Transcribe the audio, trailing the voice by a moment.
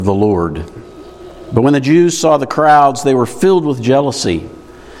the Lord. But when the Jews saw the crowds, they were filled with jealousy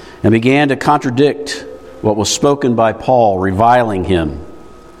and began to contradict what was spoken by Paul, reviling him.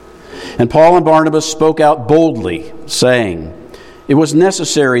 And Paul and Barnabas spoke out boldly, saying, "It was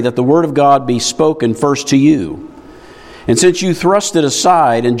necessary that the word of God be spoken first to you. And since you thrust it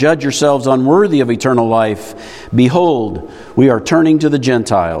aside and judge yourselves unworthy of eternal life, behold, we are turning to the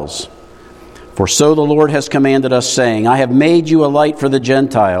Gentiles. For so the Lord has commanded us, saying, I have made you a light for the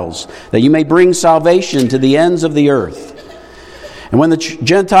Gentiles, that you may bring salvation to the ends of the earth." And when the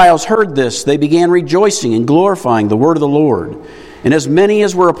Gentiles heard this, they began rejoicing and glorifying the word of the Lord. And as many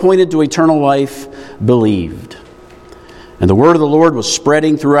as were appointed to eternal life believed. And the word of the Lord was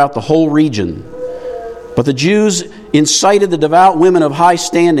spreading throughout the whole region. But the Jews incited the devout women of high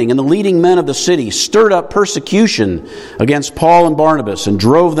standing and the leading men of the city, stirred up persecution against Paul and Barnabas, and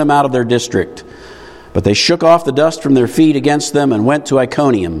drove them out of their district. But they shook off the dust from their feet against them and went to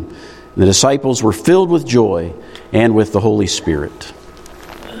Iconium. And the disciples were filled with joy and with the Holy Spirit.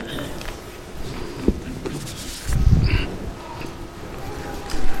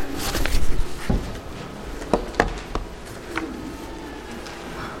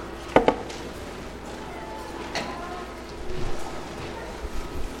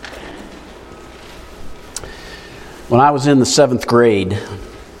 When I was in the 7th grade,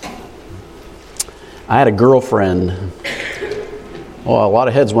 I had a girlfriend. Oh, a lot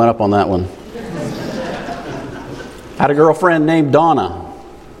of heads went up on that one. I had a girlfriend named Donna.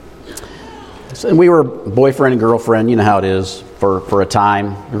 And we were boyfriend and girlfriend. You know how it is for a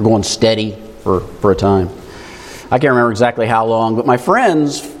time. We were going steady for a time. I can't remember exactly how long, but my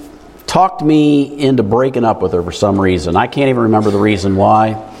friends talked me into breaking up with her for some reason. I can't even remember the reason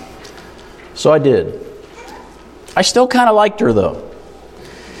why. So I did. I still kind of liked her, though.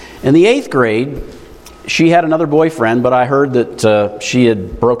 In the 8th grade, she had another boyfriend, but I heard that she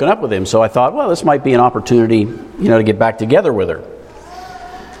had broken up with him. So I thought, well, this might be an opportunity, to get back together with her.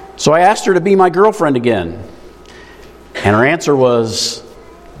 So I asked her to be my girlfriend again. And her answer was,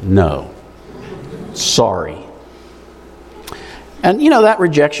 no. Sorry. And, that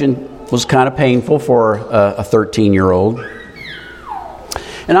rejection was kind of painful for a 13-year-old.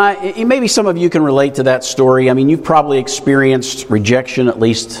 And maybe some of you can relate to that story. I mean, you've probably experienced rejection at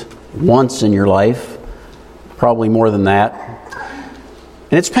least once in your life, probably more than that.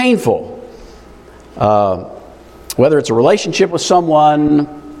 And it's painful. Whether it's a relationship with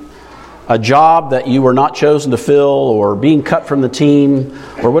someone, a job that you were not chosen to fill, or being cut from the team,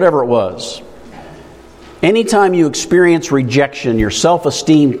 or whatever it was. Anytime you experience rejection, your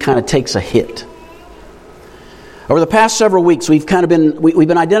self-esteem kind of takes a hit. Over the past several weeks, we've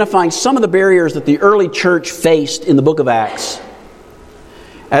been identifying some of the barriers that the early church faced in the book of Acts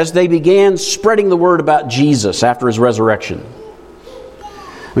as they began spreading the word about Jesus after his resurrection.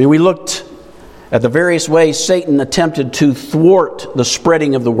 We looked at the various ways Satan attempted to thwart the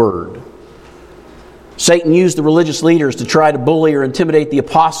spreading of the word. Satan used the religious leaders to try to bully or intimidate the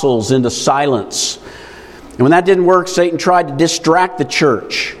apostles into silence. And when that didn't work, Satan tried to distract the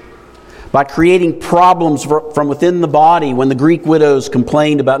church by creating problems from within the body when the Greek widows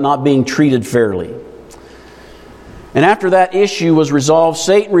complained about not being treated fairly. And after that issue was resolved,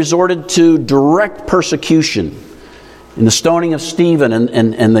 Satan resorted to direct persecution in the stoning of Stephen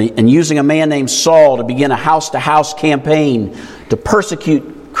and using a man named Saul to begin a house-to-house campaign to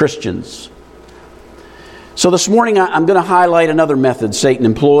persecute Christians. So this morning I'm going to highlight another method Satan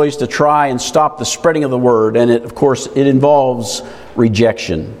employs to try and stop the spreading of the word, and it involves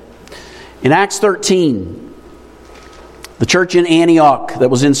rejection. In Acts 13, the church in Antioch that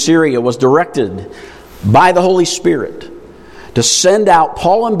was in Syria was directed by the Holy Spirit to send out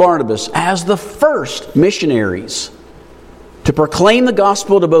Paul and Barnabas as the first missionaries to proclaim the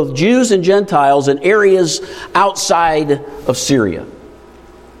gospel to both Jews and Gentiles in areas outside of Syria.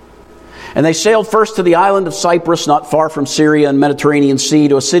 And they sailed first to the island of Cyprus, not far from Syria and Mediterranean Sea,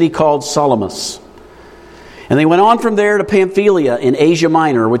 to a city called Salamis. And they went on from there to Pamphylia in Asia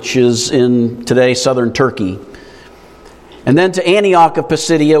Minor, which is in today southern Turkey. And then to Antioch of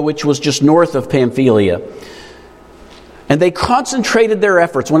Pisidia, which was just north of Pamphylia. And they concentrated their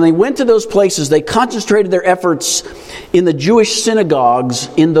efforts. When they went to those places, they concentrated their efforts in the Jewish synagogues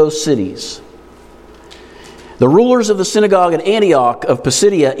in those cities. The rulers of the synagogue in Antioch of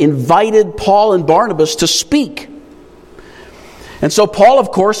Pisidia invited Paul and Barnabas to speak. And so Paul, of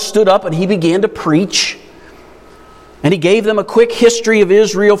course, stood up and he began to preach. And he gave them a quick history of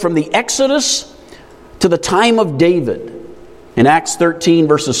Israel from the Exodus to the time of David in Acts 13,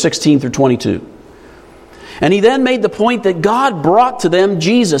 verses 16 through 22. And he then made the point that God brought to them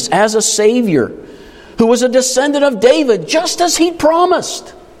Jesus as a Savior who was a descendant of David, just as he'd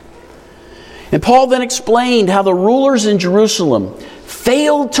promised. And Paul then explained how the rulers in Jerusalem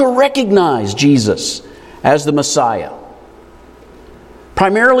failed to recognize Jesus as the Messiah,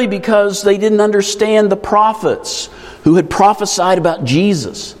 primarily because they didn't understand the prophets who had prophesied about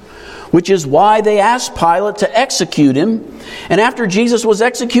Jesus, which is why they asked Pilate to execute him. And after Jesus was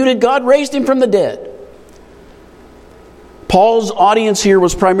executed, God raised him from the dead. Paul's audience here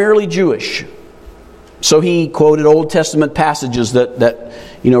was primarily Jewish, so he quoted Old Testament passages that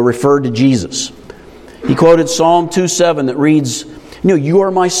referred to Jesus. He quoted Psalm 2:7 that reads, "You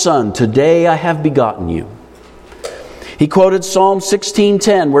are my son, today I have begotten you." He quoted Psalm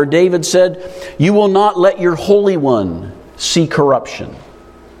 16:10 where David said, "You will not let your Holy One see corruption."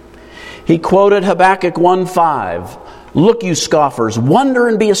 He quoted Habakkuk 1:5, "Look, you scoffers, wonder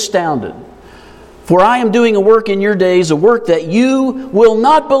and be astounded. For I am doing a work in your days, a work that you will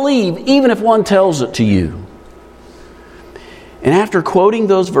not believe, even if one tells it to you." And after quoting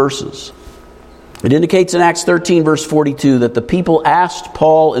those verses, it indicates in Acts 13, verse 42, that the people asked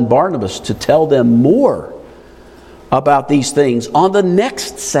Paul and Barnabas to tell them more about these things on the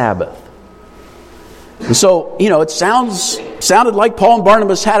next Sabbath. And so, it sounded like Paul and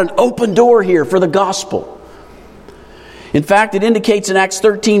Barnabas had an open door here for the gospel. In fact, it indicates in Acts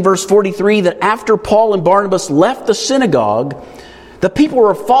 13, verse 43, that after Paul and Barnabas left the synagogue, the people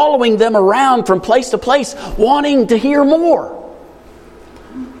were following them around from place to place, wanting to hear more.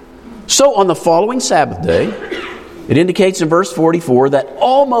 So on the following Sabbath day, it indicates in verse 44 that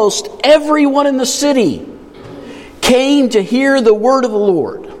almost everyone in the city came to hear the word of the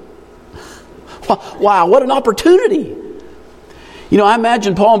Lord. Wow, what an opportunity. I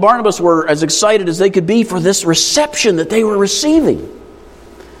imagine Paul and Barnabas were as excited as they could be for this reception that they were receiving.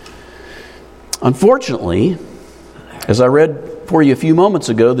 Unfortunately, as I read for you a few moments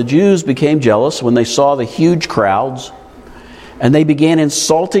ago, the Jews became jealous when they saw the huge crowds, and they began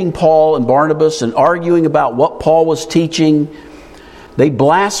insulting Paul and Barnabas and arguing about what Paul was teaching. They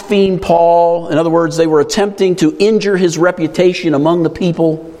blasphemed Paul. In other words, they were attempting to injure his reputation among the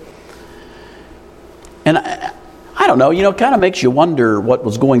people. And I don't know, it kind of makes you wonder what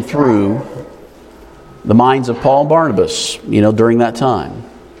was going through the minds of Paul and Barnabas, during that time.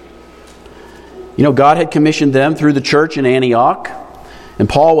 God had commissioned them through the church in Antioch, and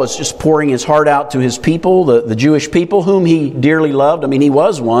Paul was just pouring his heart out to his people, the Jewish people, whom he dearly loved. He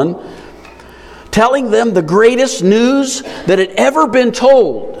was one. Telling them the greatest news that had ever been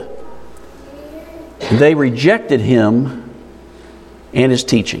told. And they rejected him and his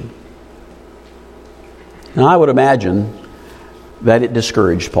teaching. Now, I would imagine that it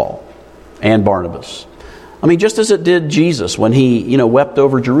discouraged Paul and Barnabas. Just as it did Jesus when he, wept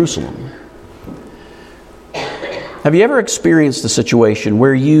over Jerusalem. Have you ever experienced a situation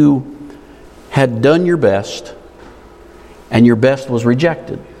where you had done your best and your best was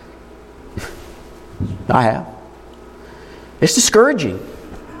rejected? I have. It's discouraging.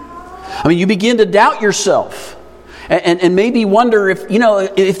 You begin to doubt yourself and maybe wonder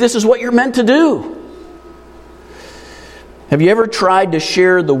if this is what you're meant to do. Have you ever tried to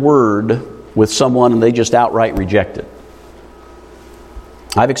share the word with someone and they just outright reject it?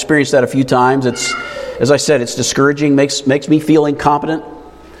 I've experienced that a few times. As I said, it's discouraging, makes me feel incompetent.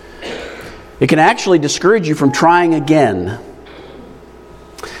 It can actually discourage you from trying again.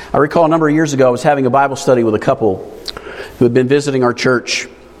 I recall a number of years ago, I was having a Bible study with a couple who had been visiting our church.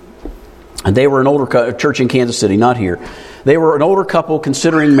 And they were an older church in Kansas City, not here. They were an older couple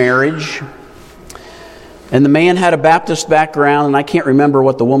considering marriage. And the man had a Baptist background, and I can't remember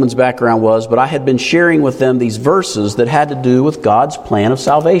what the woman's background was, but I had been sharing with them these verses that had to do with God's plan of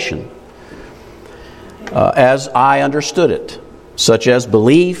salvation, as I understood it, such as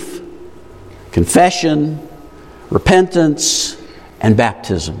belief, confession, repentance, and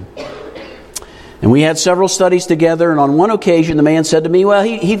baptism. And we had several studies together, and on one occasion the man said to me, well,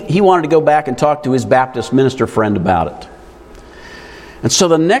 he wanted to go back and talk to his Baptist minister friend about it. And so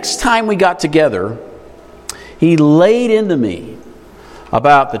the next time we got together, he laid into me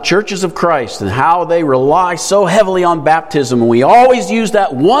about the churches of Christ and how they rely so heavily on baptism. And we always use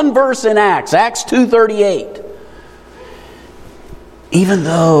that one verse in Acts 2:38. Even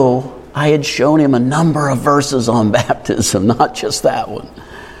though I had shown him a number of verses on baptism, not just that one.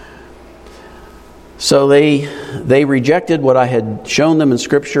 So they rejected what I had shown them in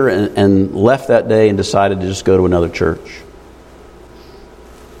Scripture and left that day and decided to just go to another church.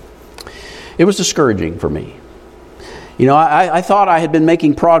 It was discouraging for me. I thought I had been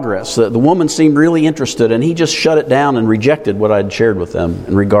making progress. The woman seemed really interested, and he just shut it down and rejected what I had shared with them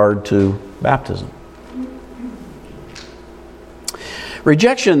in regard to baptism.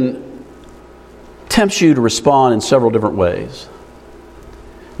 Rejection tempts you to respond in several different ways.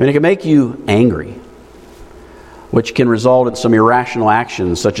 mean, it can make you angry, which can result in some irrational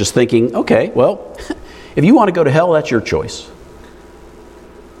actions, such as thinking, okay, well, if you want to go to hell, that's your choice.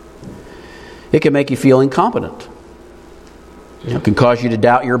 It can make you feel incompetent. It can cause you to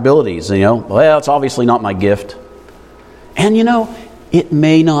doubt your abilities. Well, it's obviously not my gift. And it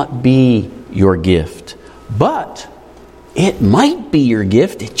may not be your gift, but it might be your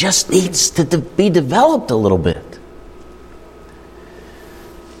gift. It just needs to be developed a little bit.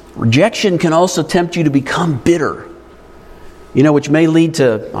 Rejection can also tempt you to become bitter, which may lead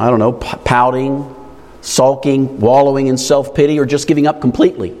to, pouting, sulking, wallowing in self-pity, or just giving up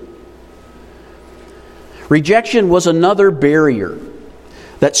completely. Rejection was another barrier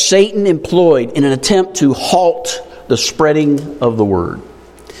that Satan employed in an attempt to halt the spreading of the word.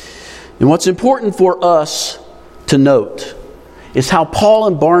 And what's important for us to note is how Paul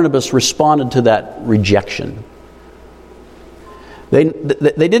and Barnabas responded to that rejection. They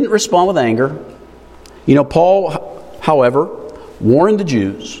didn't respond with anger. Paul, however, warned the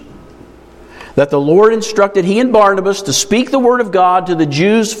Jews that the Lord instructed he and Barnabas to speak the word of God to the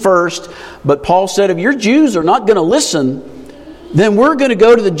Jews first. But Paul said, if your Jews are not going to listen, then we're going to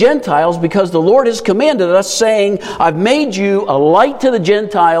go to the Gentiles, because the Lord has commanded us, saying, I've made you a light to the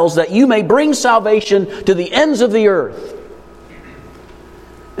Gentiles, that you may bring salvation to the ends of the earth.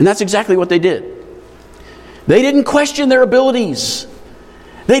 And that's exactly what they did. They didn't question their abilities.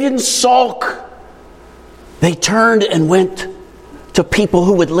 They didn't sulk. They turned and went to people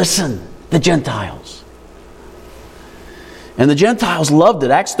who would listen, the Gentiles. And the Gentiles loved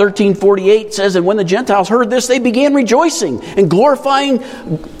it. Acts 13:48 says, and when the Gentiles heard this, they began rejoicing and glorifying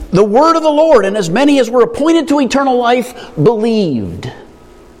the word of the Lord. And as many as were appointed to eternal life believed.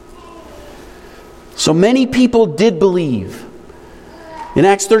 So many people did believe. In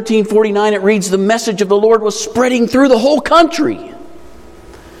Acts 13:49 it reads, the message of the Lord was spreading through the whole country.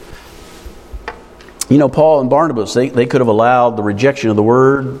 Paul and Barnabas, they could have allowed the rejection of the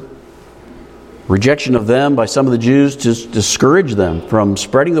word, rejection of them by some of the Jews, to discourage them from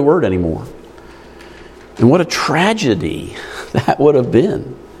spreading the word anymore. And what a tragedy that would have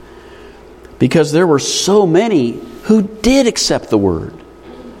been. Because there were so many who did accept the word.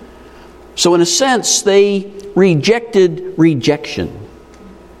 So in a sense, they rejected rejection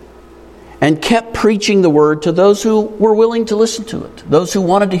and kept preaching the word to those who were willing to listen to it, those who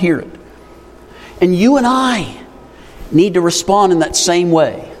wanted to hear it. And you and I need to respond in that same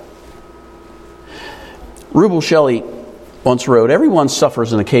way. Rubel Shelley once wrote, everyone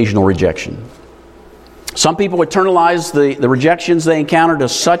suffers an occasional rejection. Some people internalize the rejections they encounter to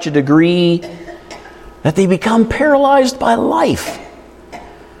such a degree that they become paralyzed by life.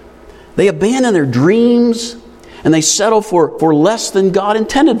 They abandon their dreams and they settle for less than God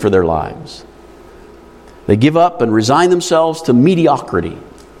intended for their lives. They give up and resign themselves to mediocrity.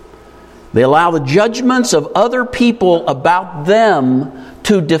 They allow the judgments of other people about them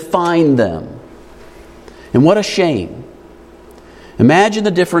to define them. And what a shame. Imagine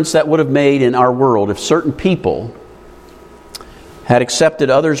the difference that would have made in our world if certain people had accepted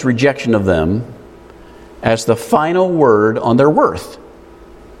others' rejection of them as the final word on their worth.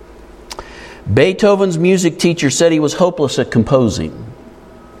 Beethoven's music teacher said he was hopeless at composing.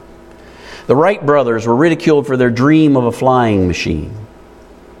 The Wright brothers were ridiculed for their dream of a flying machine.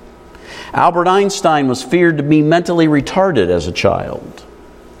 Albert Einstein was feared to be mentally retarded as a child.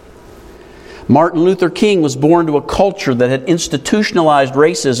 Martin Luther King was born to a culture that had institutionalized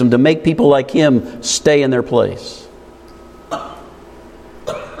racism to make people like him stay in their place.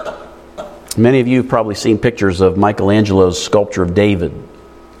 Many of you have probably seen pictures of Michelangelo's sculpture of David.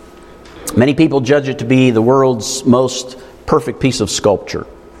 Many people judge it to be the world's most perfect piece of sculpture.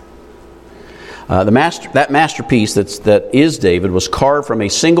 That masterpiece that is David was carved from a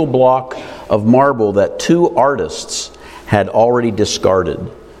single block of marble that two artists had already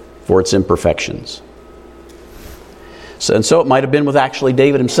discarded for its imperfections. So it might have been with actually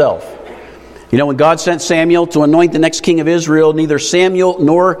David himself. When God sent Samuel to anoint the next king of Israel, neither Samuel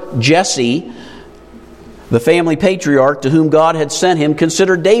nor Jesse, the family patriarch to whom God had sent him,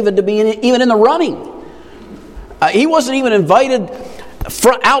 considered David to be even in the running. He wasn't even invited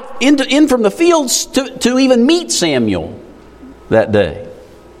in from the fields to even meet Samuel that day.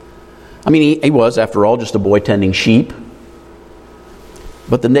 He was, after all, just a boy tending sheep.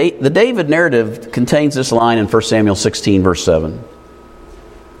 But the David narrative contains this line in 1 Samuel 16, verse 7.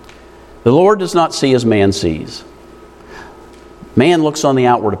 The Lord does not see as man sees. Man looks on the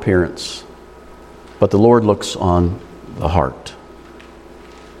outward appearance, but the Lord looks on the heart.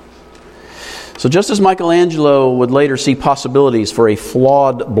 So just as Michelangelo would later see possibilities for a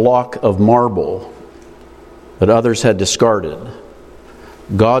flawed block of marble that others had discarded,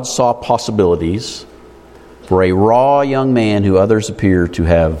 God saw possibilities for a raw young man who others appear to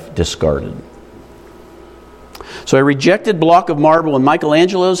have discarded. So a rejected block of marble in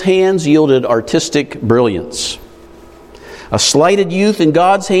Michelangelo's hands yielded artistic brilliance. A slighted youth in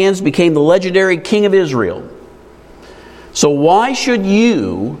God's hands became the legendary King of Israel. So why should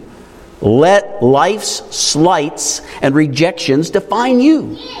you let life's slights and rejections define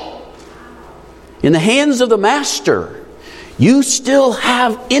you? In the hands of the Master, you still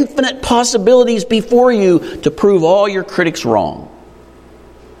have infinite possibilities before you to prove all your critics wrong.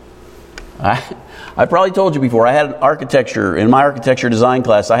 I probably told you before, I had in my architecture design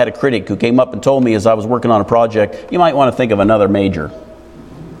class, I had a critic who came up and told me as I was working on a project, you might want to think of another major.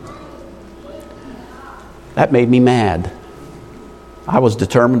 That made me mad. I was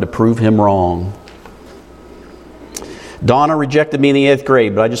determined to prove him wrong. Donna rejected me in the 8th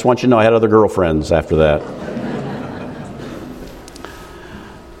grade, but I just want you to know I had other girlfriends after that.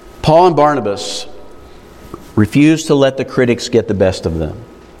 Paul and Barnabas refused to let the critics get the best of them.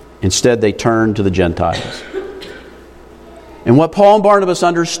 Instead, they turned to the Gentiles. And what Paul and Barnabas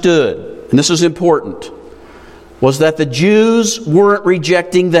understood, and this is important, was that the Jews weren't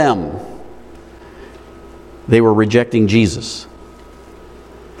rejecting them. They were rejecting Jesus.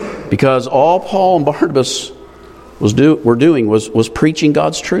 Because all Paul and Barnabas were doing was preaching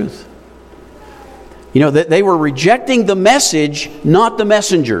God's truth. You know, they were rejecting the message, not the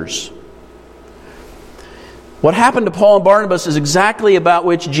messengers. What happened to Paul and Barnabas is exactly about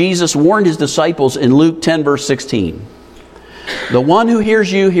which Jesus warned his disciples in Luke 10, verse 16. The one who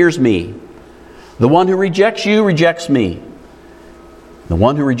hears you hears me. The one who rejects you rejects me. The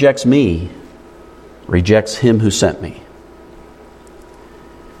one who rejects me rejects him who sent me.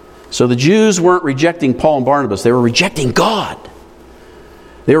 So the Jews weren't rejecting Paul and Barnabas. They were rejecting God.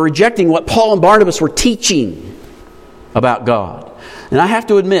 They were rejecting what Paul and Barnabas were teaching about God. And I have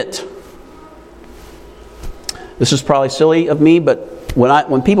to admit, this is probably silly of me, but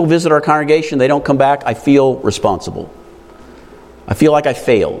when people visit our congregation, they don't come back, I feel responsible. I feel like I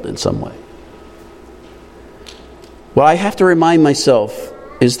failed in some way. What I have to remind myself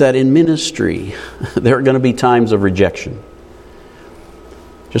is that in ministry, there are going to be times of rejection.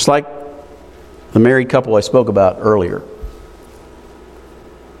 Just like the married couple I spoke about earlier.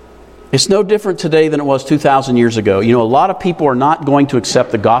 It's no different today than it was 2,000 years ago. You know, a lot of people are not going to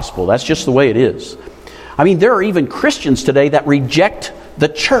accept the gospel. That's just the way it is. I mean, there are even Christians today that reject the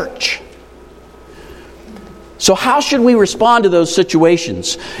church. So how should we respond to those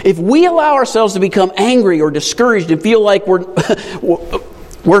situations? If we allow ourselves to become angry or discouraged and feel like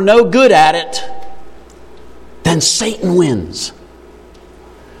we're no good at it, then Satan wins.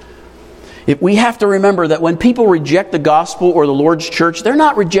 If we have to remember that when people reject the gospel or the Lord's church, they're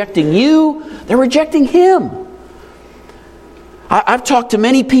not rejecting you, they're rejecting Him. I've talked to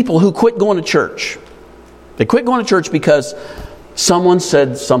many people who quit going to church. They quit going to church because someone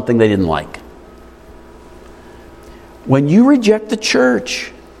said something they didn't like. When you reject the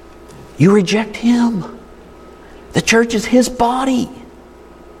church, you reject Him. The church is His body.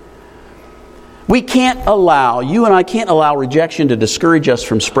 You and I can't allow rejection to discourage us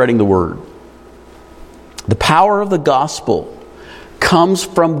from spreading the word. The power of the gospel comes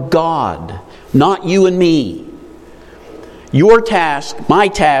from God, not you and me. Your task, my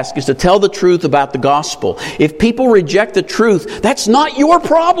task, is to tell the truth about the gospel. If people reject the truth, that's not your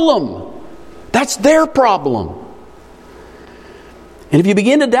problem. That's their problem. And if you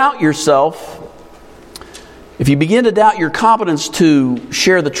begin to doubt yourself, if you begin to doubt your competence to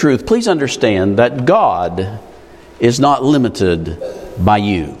share the truth, please understand that God is not limited by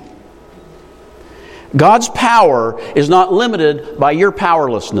you. God's power is not limited by your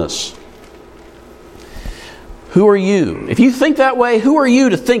powerlessness. Who are you? If you think that way, who are you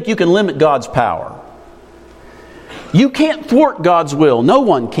to think you can limit God's power? You can't thwart God's will. No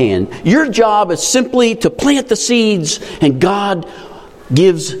one can. Your job is simply to plant the seeds, and God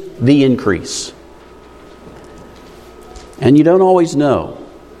gives the increase. And you don't always know.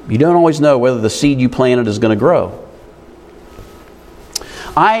 You don't always know whether the seed you planted is going to grow.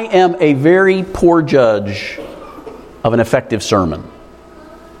 I am a very poor judge of an effective sermon.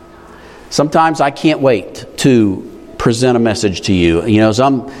 Sometimes I can't wait to present a message to you. You know, as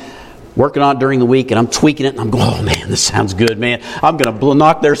I'm working on it during the week and I'm tweaking it and I'm going, oh man, this sounds good, man. I'm going to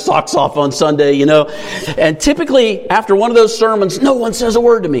knock their socks off on Sunday, you know. And typically after one of those sermons, no one says a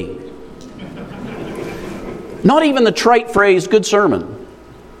word to me. Not even the trite phrase, good sermon.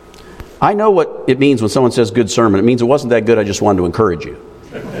 I know what it means when someone says good sermon. It means it wasn't that good, I just wanted to encourage you.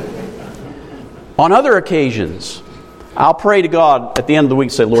 On other occasions, I'll pray to God at the end of the week,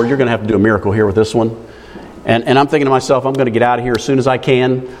 say, Lord, you're going to have to do a miracle here with this one. And I'm thinking to myself, I'm going to get out of here as soon as I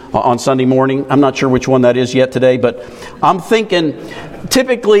can on Sunday morning. I'm not sure which one that is yet today, but I'm thinking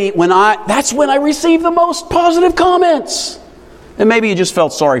typically that's when I receive the most positive comments. And maybe you just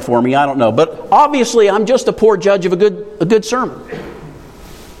felt sorry for me, I don't know. But obviously I'm just a poor judge of a good sermon.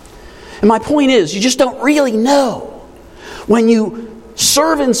 And my point is, you just don't really know. When you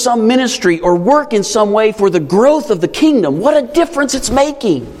serve in some ministry or work in some way for the growth of the kingdom, what a difference it's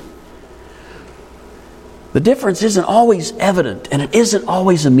making. The difference isn't always evident, and it isn't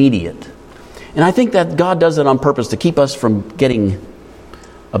always immediate. And I think that God does it on purpose to keep us from getting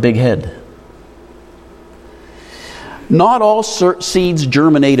a big head. Not all seeds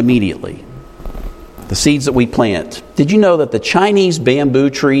germinate immediately. The seeds that we plant. Did you know that the Chinese bamboo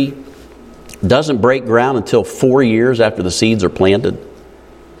tree doesn't break ground until 4 years after the seeds are planted?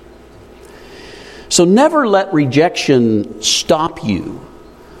 So never let rejection stop you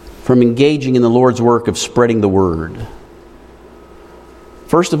from engaging in the Lord's work of spreading the word.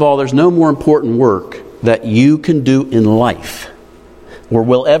 First of all, there's no more important work that you can do in life, or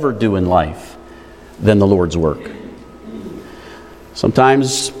will ever do in life, than the Lord's work.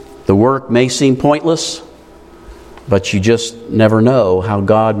 Sometimes the work may seem pointless, but you just never know how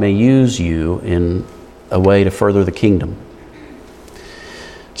God may use you in a way to further the kingdom.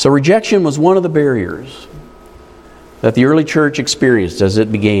 So rejection was one of the barriers that the early church experienced as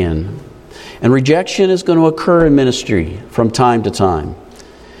it began. And rejection is going to occur in ministry from time to time.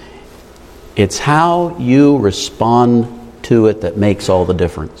 It's how you respond to it that makes all the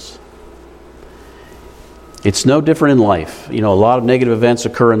difference. It's no different in life. You know, a lot of negative events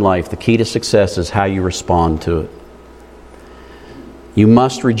occur in life. The key to success is how you respond to it. You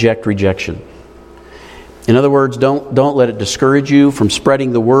must reject rejection. In other words, don't let it discourage you from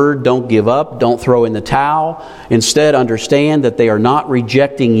spreading the word. Don't give up. Don't throw in the towel. Instead, understand that they are not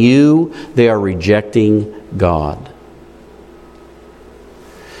rejecting you. They are rejecting God.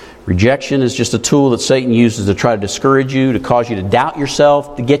 Rejection is just a tool that Satan uses to try to discourage you, to cause you to doubt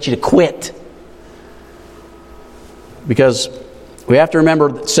yourself, to get you to quit. Because we have to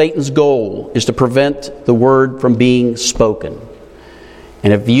remember that Satan's goal is to prevent the word from being spoken.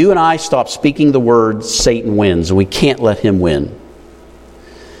 And if you and I stop speaking the word, Satan wins, and we can't let him win.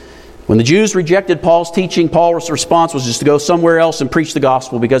 When the Jews rejected Paul's teaching, Paul's response was just to go somewhere else and preach the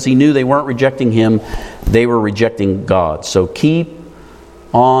gospel, because he knew they weren't rejecting him, they were rejecting God. So keep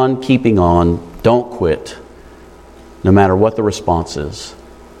on keeping on. Don't quit, no matter what the response is.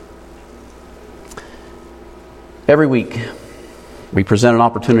 Every week, we present an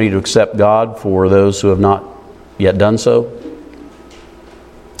opportunity to accept God for those who have not yet done so.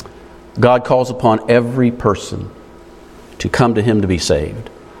 God calls upon every person to come to Him to be saved.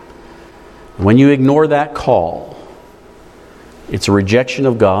 When you ignore that call, it's a rejection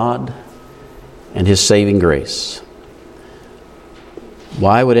of God and His saving grace.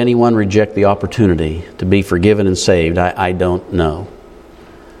 Why would anyone reject the opportunity to be forgiven and saved? I don't know.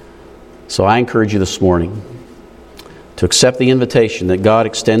 So I encourage you this morning to accept the invitation that God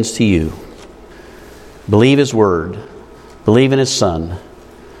extends to you. Believe His Word. Believe in His Son.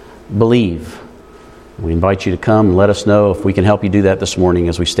 Believe. We invite you to come and let us know if we can help you do that this morning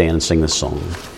as we stand and sing this song.